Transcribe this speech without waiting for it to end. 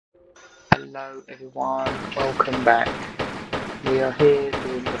Hello everyone, welcome back. We are here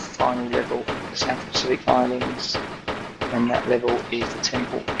doing the final level of the South Pacific Islands, and that level is the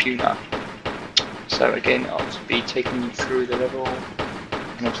Temple of Puna. So again, I'll be taking you through the level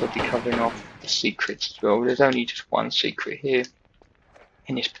and also be covering off the secrets as well. There's only just one secret here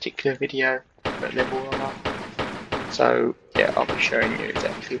in this particular video, that level rather. So yeah, I'll be showing you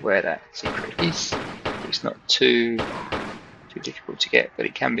exactly where that secret is. It's not too difficult to get, but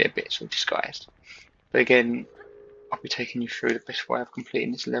it can be a bit sort of disguised. But again, I'll be taking you through the best way of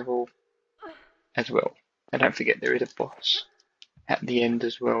completing this level as well. And don't forget there is a boss at the end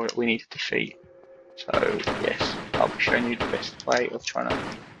as well that we need to defeat. So yes, I'll be showing you the best way of trying to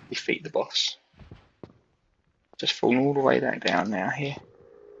defeat the boss. Just falling all the way back down now here.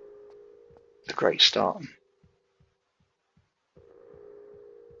 It's a great start.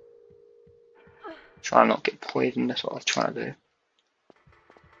 Try not to get poisoned, that's what I was trying to do.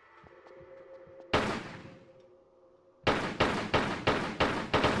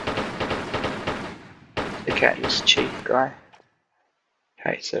 Look at this chief guy.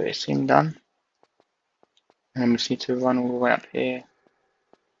 Okay, so it's him done. And then we just need to run all the way up here.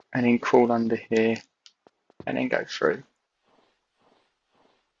 And then crawl under here. And then go through.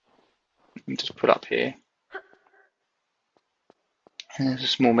 And just put up here. And there's a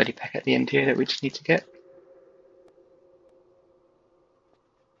small medipack at the end here that we just need to get.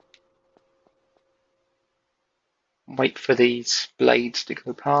 Wait for these blades to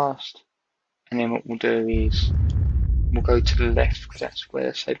go past. And then what we'll do is we'll go to the left because that's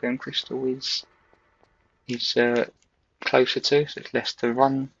where Sabian Crystal is closer to, so it's less to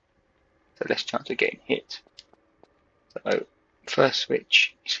run, so less chance of getting hit. So first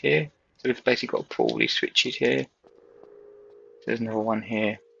switch is here, so we've basically got to pull all these switches here. There's another one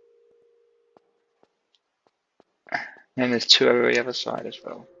here, and then there's two over the other side as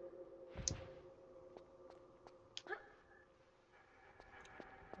well.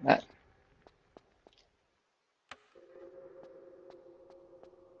 That.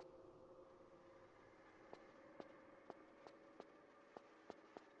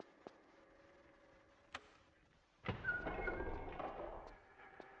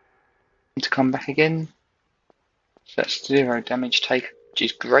 To come back again, so that's 0 damage taken, which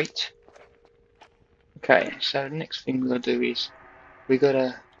is great. Okay, so the next thing we're going to do is we've got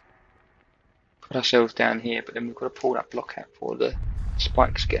to put ourselves down here, but then we've got to pull that block out for the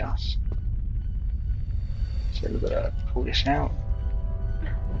spikes get us. So we've got to pull this out.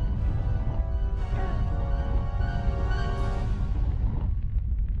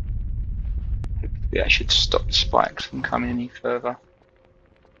 Hopefully that should stop the spikes from coming any further.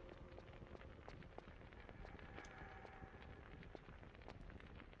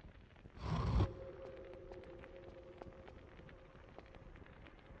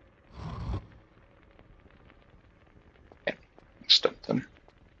 Stop them,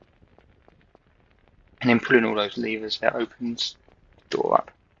 and then pulling all those levers that opens the door up.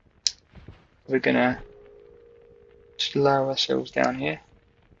 We're gonna just lower ourselves down here.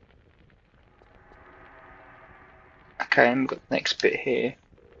 Okay, and we've got the next bit here.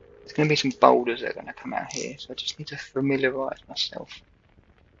 There's gonna be some boulders that are gonna come out here, so I just need to familiarise myself.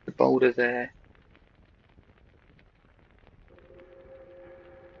 The boulder there.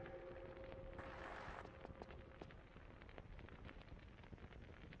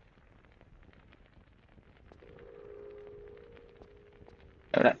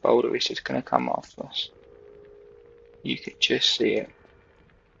 And that boulder is just going to come after us. You could just see it.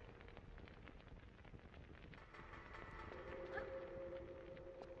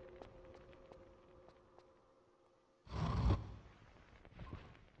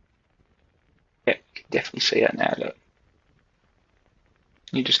 Yep, you can definitely see that now, look.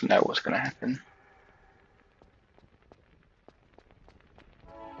 You just know what's going to happen.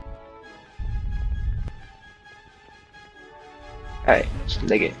 Okay, let's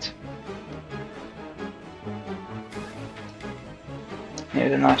leg it.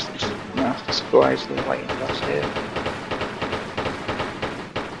 Here's a nice surprise waiting for us here.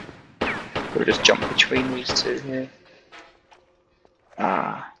 We'll just jump between these two here.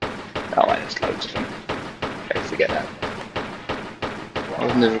 Ah, oh, there's loads of them. Okay, forget that. I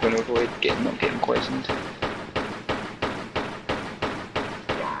was never going to avoid not getting poisoned.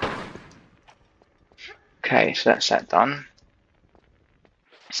 Okay, so that's that done.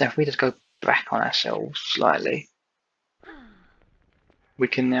 So if we just go back on ourselves slightly, we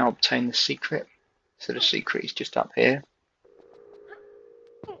can now obtain the secret. So the secret is just up here.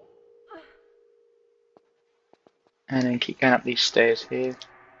 And then keep going up these stairs here.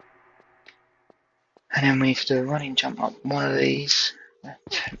 And then we need to do a running jump up one of these.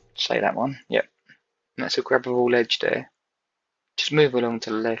 So say that one. Yep. And that's a grabbable ledge there. Just move along to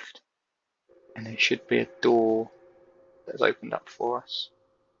the left, and there should be a door that's opened up for us.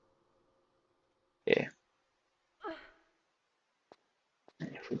 Here. And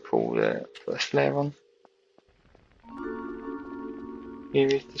if we pull the first flare on, here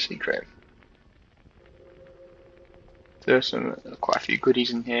is the secret. There's quite a few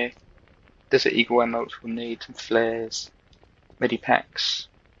goodies in here. Desert Eagle ammo which we'll need, some flares, medipacks.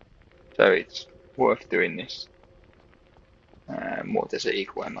 So it's worth doing this. More Desert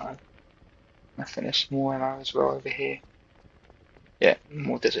Eagle ammo. I finished more ammo as well over here. Yeah,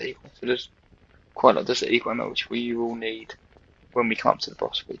 more Desert Eagle. So there's quite a lot of Desert Eagle ammo which we will need when we come up to the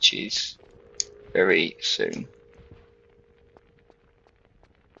boss, which is very soon.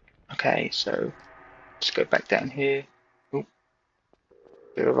 Okay, so let's go back down here. Ooh,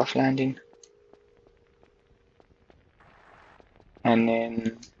 bit of a rough landing. And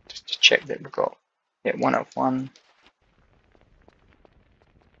then just to check that we've got 1 out of 1.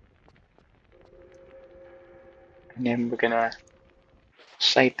 And then we're gonna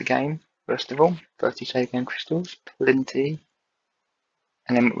save the game first of all. 30 save game crystals, plenty.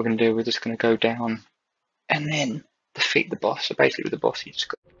 And then what we're gonna do, we're just gonna go down and then defeat the boss. So basically with the boss you just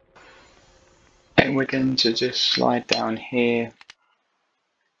got, and we're going to just slide down here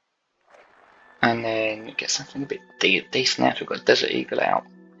and then get something a bit decent out. We've got Desert Eagle out,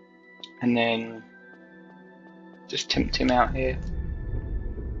 and then just tempt him out here,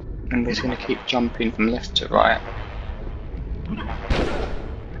 and we're just going to keep jumping from left to right.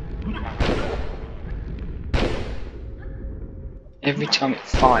 Every time it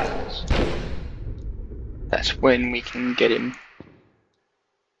fires, that's when we can get him.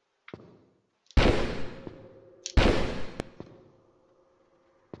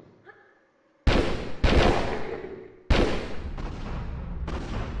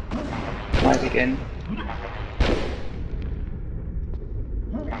 Fires again.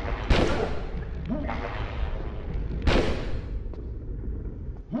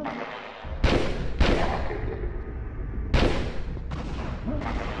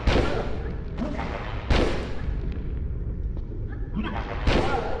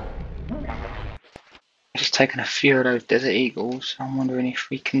 Just taken a few of those Desert Eagles. I'm wondering if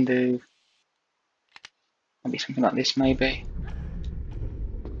we can do maybe something like this, maybe.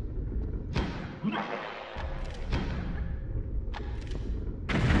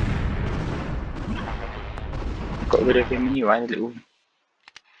 Got rid of him anyway, the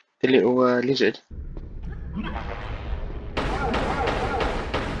little lizard.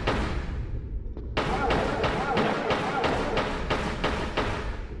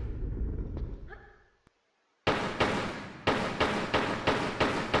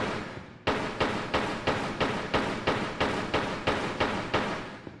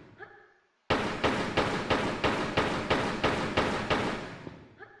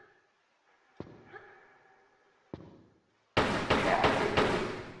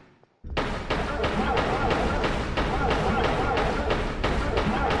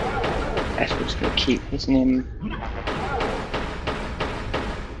 We're just going to keep hitting him.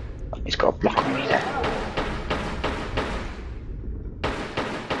 He's got a block on me there.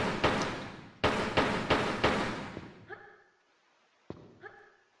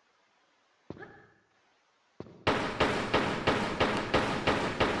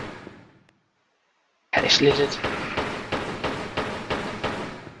 At this lizard.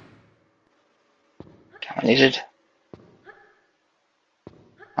 Come on, lizard.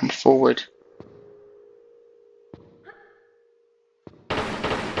 I'm forward.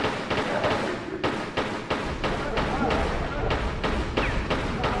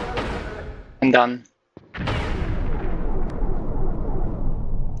 And done.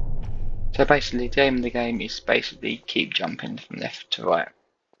 So basically the aim of the game is basically keep jumping from left to right.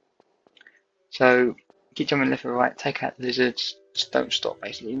 So keep jumping left to right, take out the lizards, just don't stop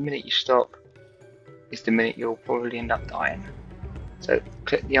basically. The minute you stop is the minute you'll probably end up dying. So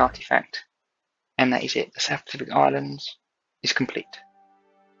click the artifact and that is it. The South Pacific Islands is complete.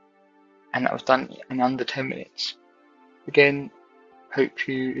 And that was done in under 10 minutes. Again, hope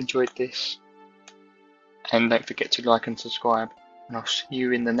you enjoyed this. And don't forget to like and subscribe. And I'll see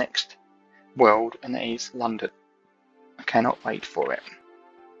you in the next world, and that is London. I cannot wait for it.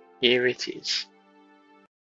 Here it is.